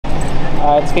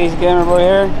It's Casey Gamer Boy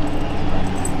here.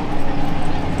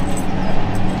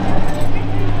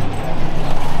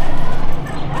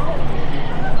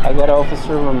 I got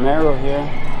Officer Romero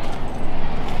here.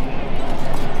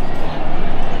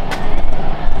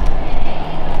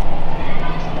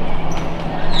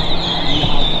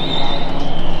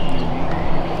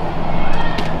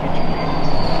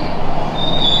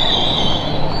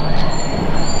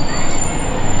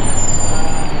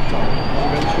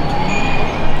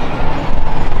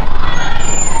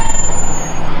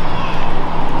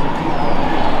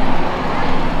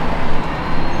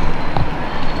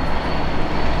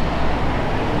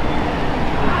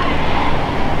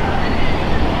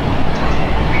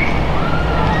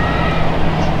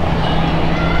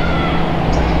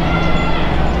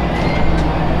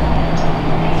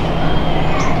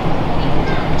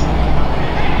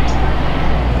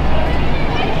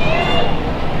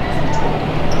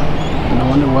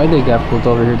 Why they got pulled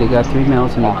over here? They got 3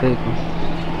 males in the vehicle.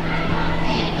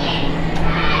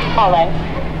 Pauline,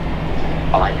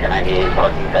 can I get a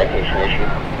parking citation issue?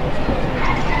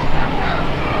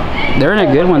 They're in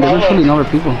a good one. They've been pulling over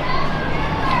people.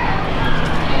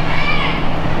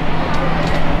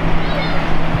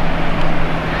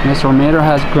 Mr. Romero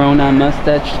has grown a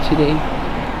mustache today.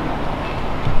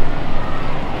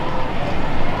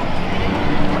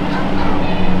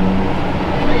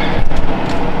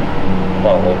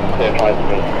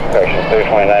 Correction,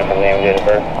 329 from the name date of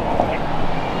birth.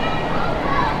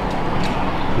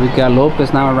 We got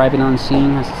Lopez now arriving on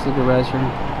scene as a supervisor.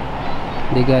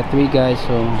 They got 3 guys,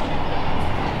 so.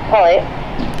 Pauline.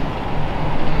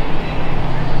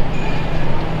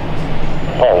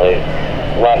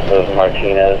 Rosales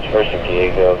Martinez, 1st of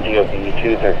Diego, DOB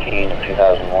 213 of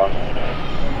 2001.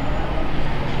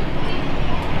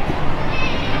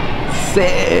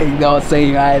 Sick! Don't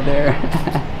say either.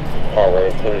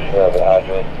 Always, please have the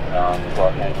address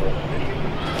Los Angeles.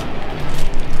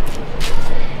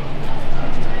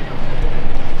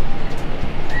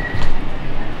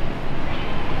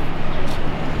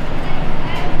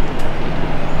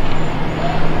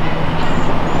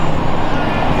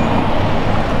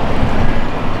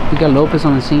 We got Lopez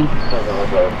on the scene.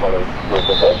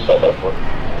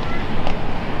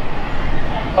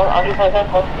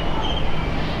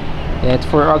 Yeah, it's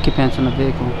 4 occupants in the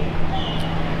vehicle.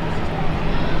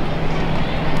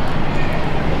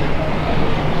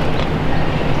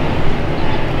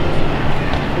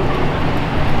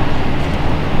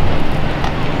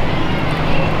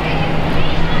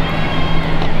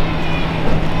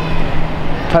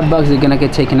 $5 are gonna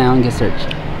get taken out and get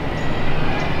searched.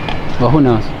 Well, who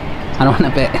knows? I don't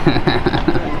wanna bet.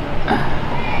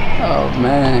 Oh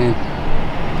man.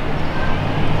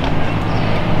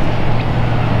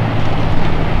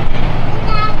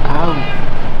 Ow.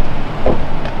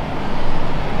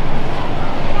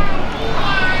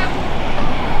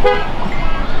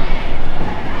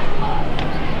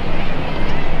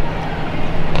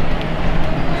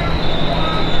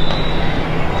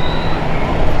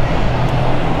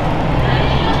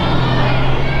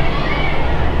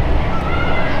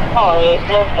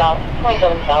 No stop,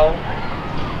 $27.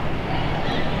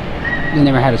 They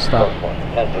never had a stop.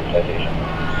 10-6 citation.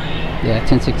 Yeah,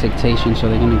 10-6 citation, so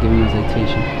they're gonna give him a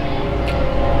citation.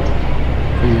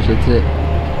 Pretty much that's it.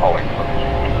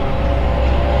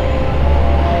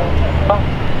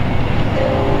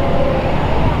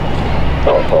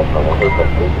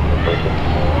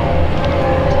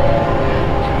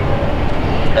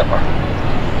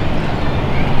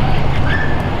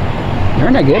 They're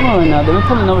in a good one right now. They've been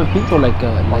pulling over people like a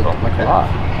lot.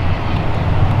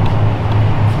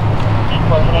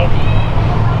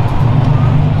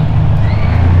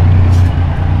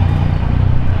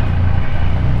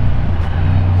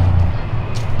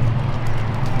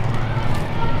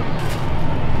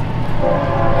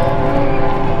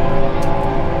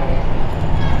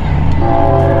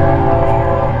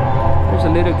 There's a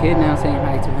little kid now saying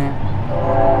hi to him,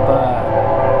 but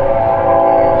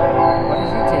what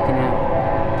is he taking out?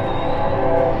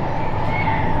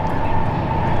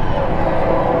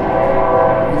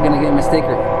 Gonna get him a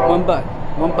sticker. $1.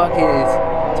 $1 is.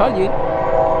 Told you.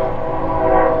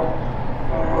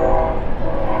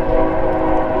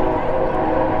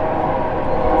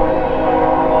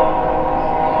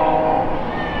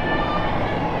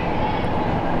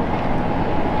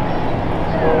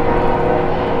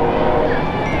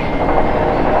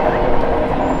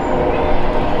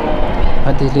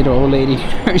 But this little old lady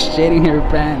shedding her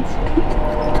pants.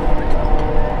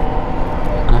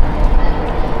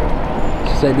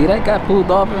 Said, dude, I got pulled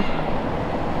over.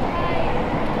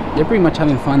 They're pretty much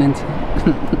having fun into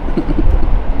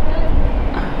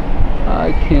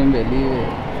I can't believe it.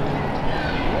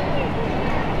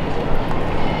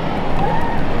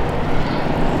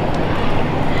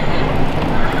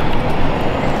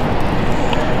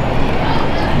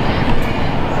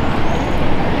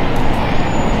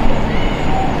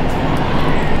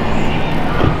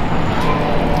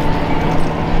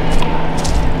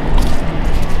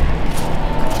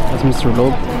 Mr.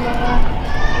 Lope.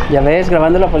 Ya ves,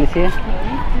 grabando la policía.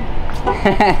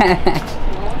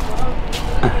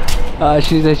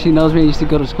 She said she knows me. I used to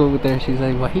go to school with her. She's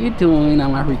like, what are you doing?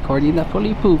 I'm recording the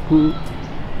PoliPooPoo.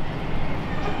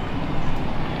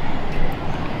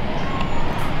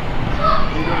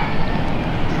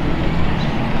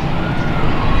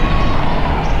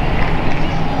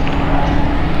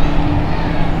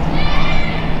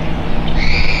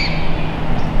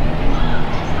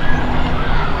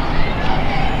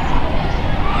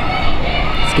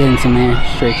 It's getting some air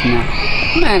stretching out.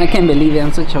 Man, I can't believe it.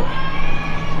 I'm such a...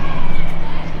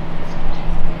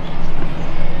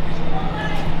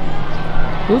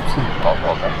 Oops.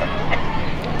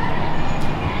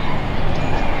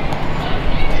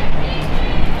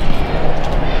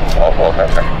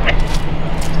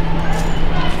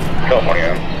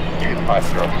 California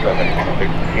 2507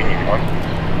 Union 1.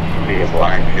 Vehicle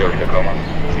Iron Field, Tacoma.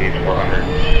 C400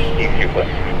 East Euclid.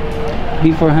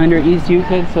 B400 East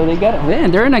Euclid. So they got it.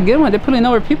 Man, they're in a good one. They're pulling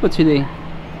over people today.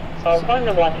 Going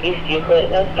to 1 East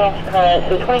Euclid. No stops current.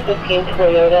 So 2015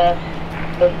 Toyota.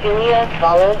 Celia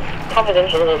Solid.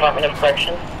 Confidential to the Department of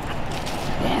Corrections.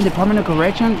 Man, Department of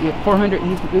Corrections. 400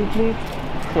 East Euclid.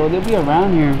 So they'll be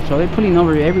around here. So they're pulling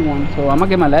over everyone. So I'm gonna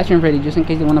get my last room ready just in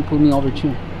case they want to pull me over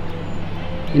too.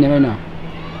 You never know.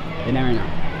 You never know.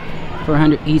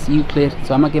 400 East Euclid.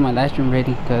 So I'm gonna get my last room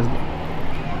ready because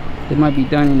they might be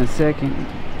done in a second.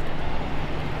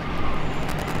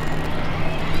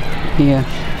 Yeah.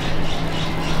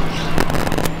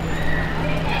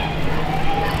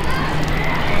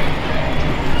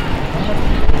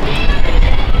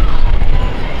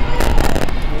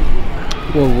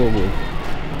 Whoa, whoa, whoa.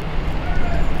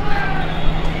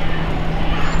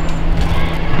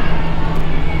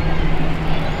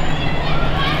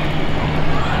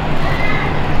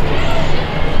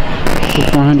 The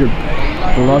 400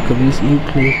 block of East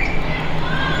Euclid.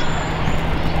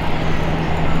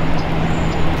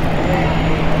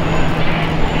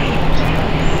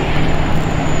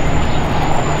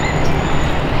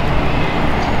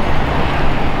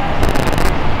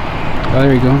 Oh,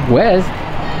 there you go. West.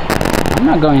 I'm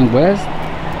not going west.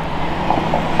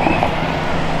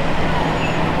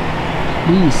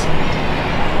 East.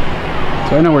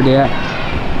 So I know where they're at.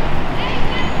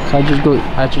 So I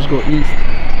just go east.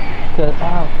 Cause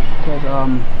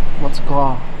what's it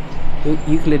called?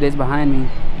 Euclid is behind me.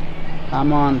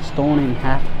 I'm on Stone and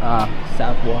half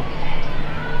Southwalk.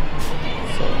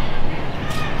 So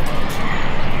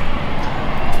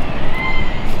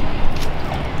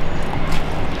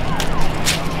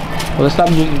well,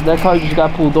 that car just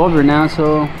got pulled over now,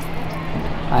 so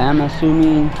I am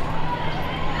assuming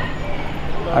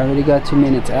I already got 2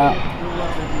 minutes out.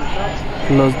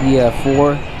 Close the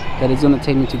 4 that it's gonna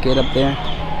take me to get up there,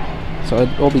 so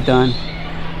it'll be done.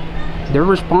 Their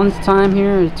response time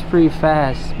here is pretty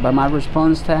fast, but my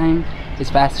response time is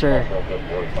faster.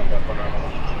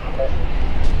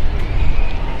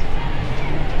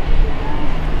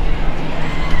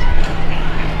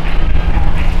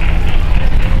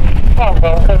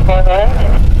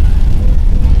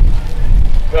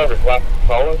 Driver's last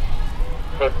solid.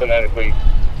 First phonetically,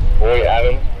 Boy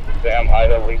Adams, Sam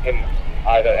Ida Lincoln,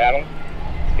 Ida Adams.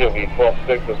 He'll be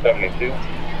 12-6 of 72.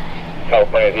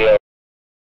 California DL.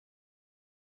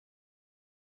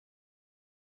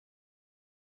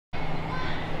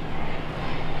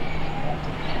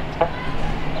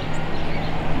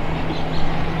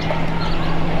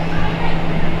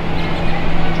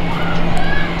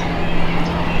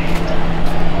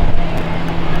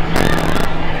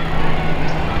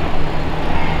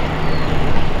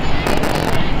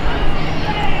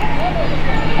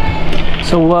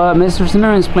 So Mr.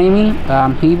 Zimmer explained me,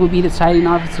 he will be the citing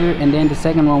officer, and then the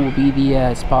second one will be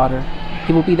the spotter.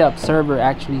 He will be the observer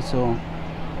actually, so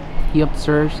he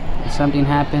observes if something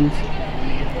happens.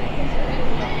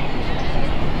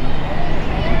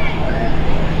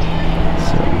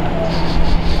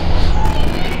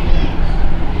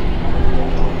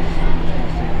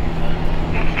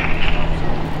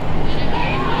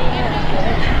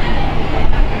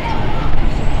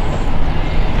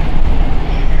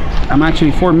 I'm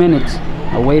actually 4 minutes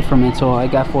away from it, so I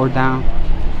got 4 down.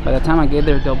 By the time I get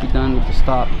there, they'll be done with the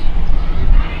stop.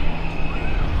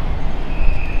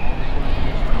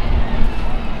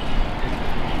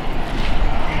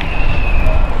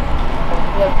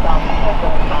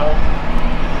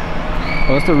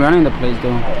 Oh, it's still running the place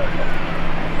though.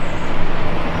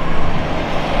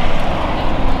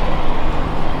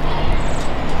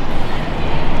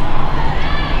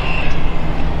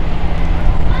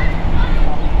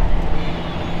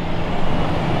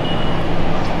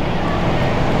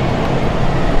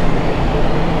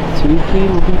 key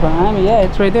will be behind me. Yeah,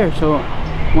 it's right there. So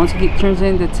once it turns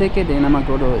in the ticket, then I'm gonna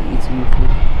go to ECU key.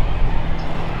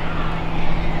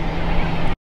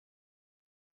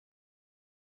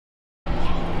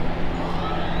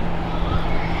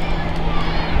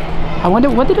 I wonder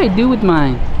what did I do with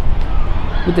mine,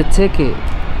 with the ticket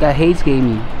that Hayes gave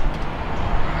me.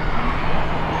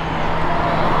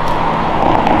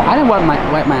 I didn't wipe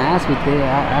my ass with it.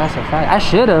 That's a fact. I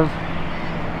should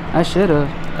have.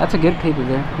 That's a good paper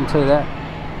there. I'll tell you that.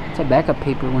 It's a backup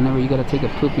paper whenever you gotta take a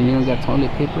poop and you don't got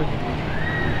toilet paper.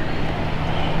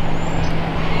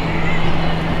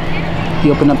 He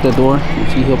opened up the door. You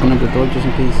see, he opened up the door just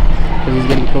in case, because he's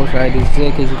getting close. Right, this is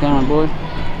it. Case you camera, boy.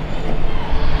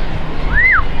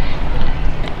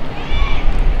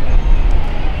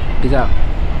 Peace out.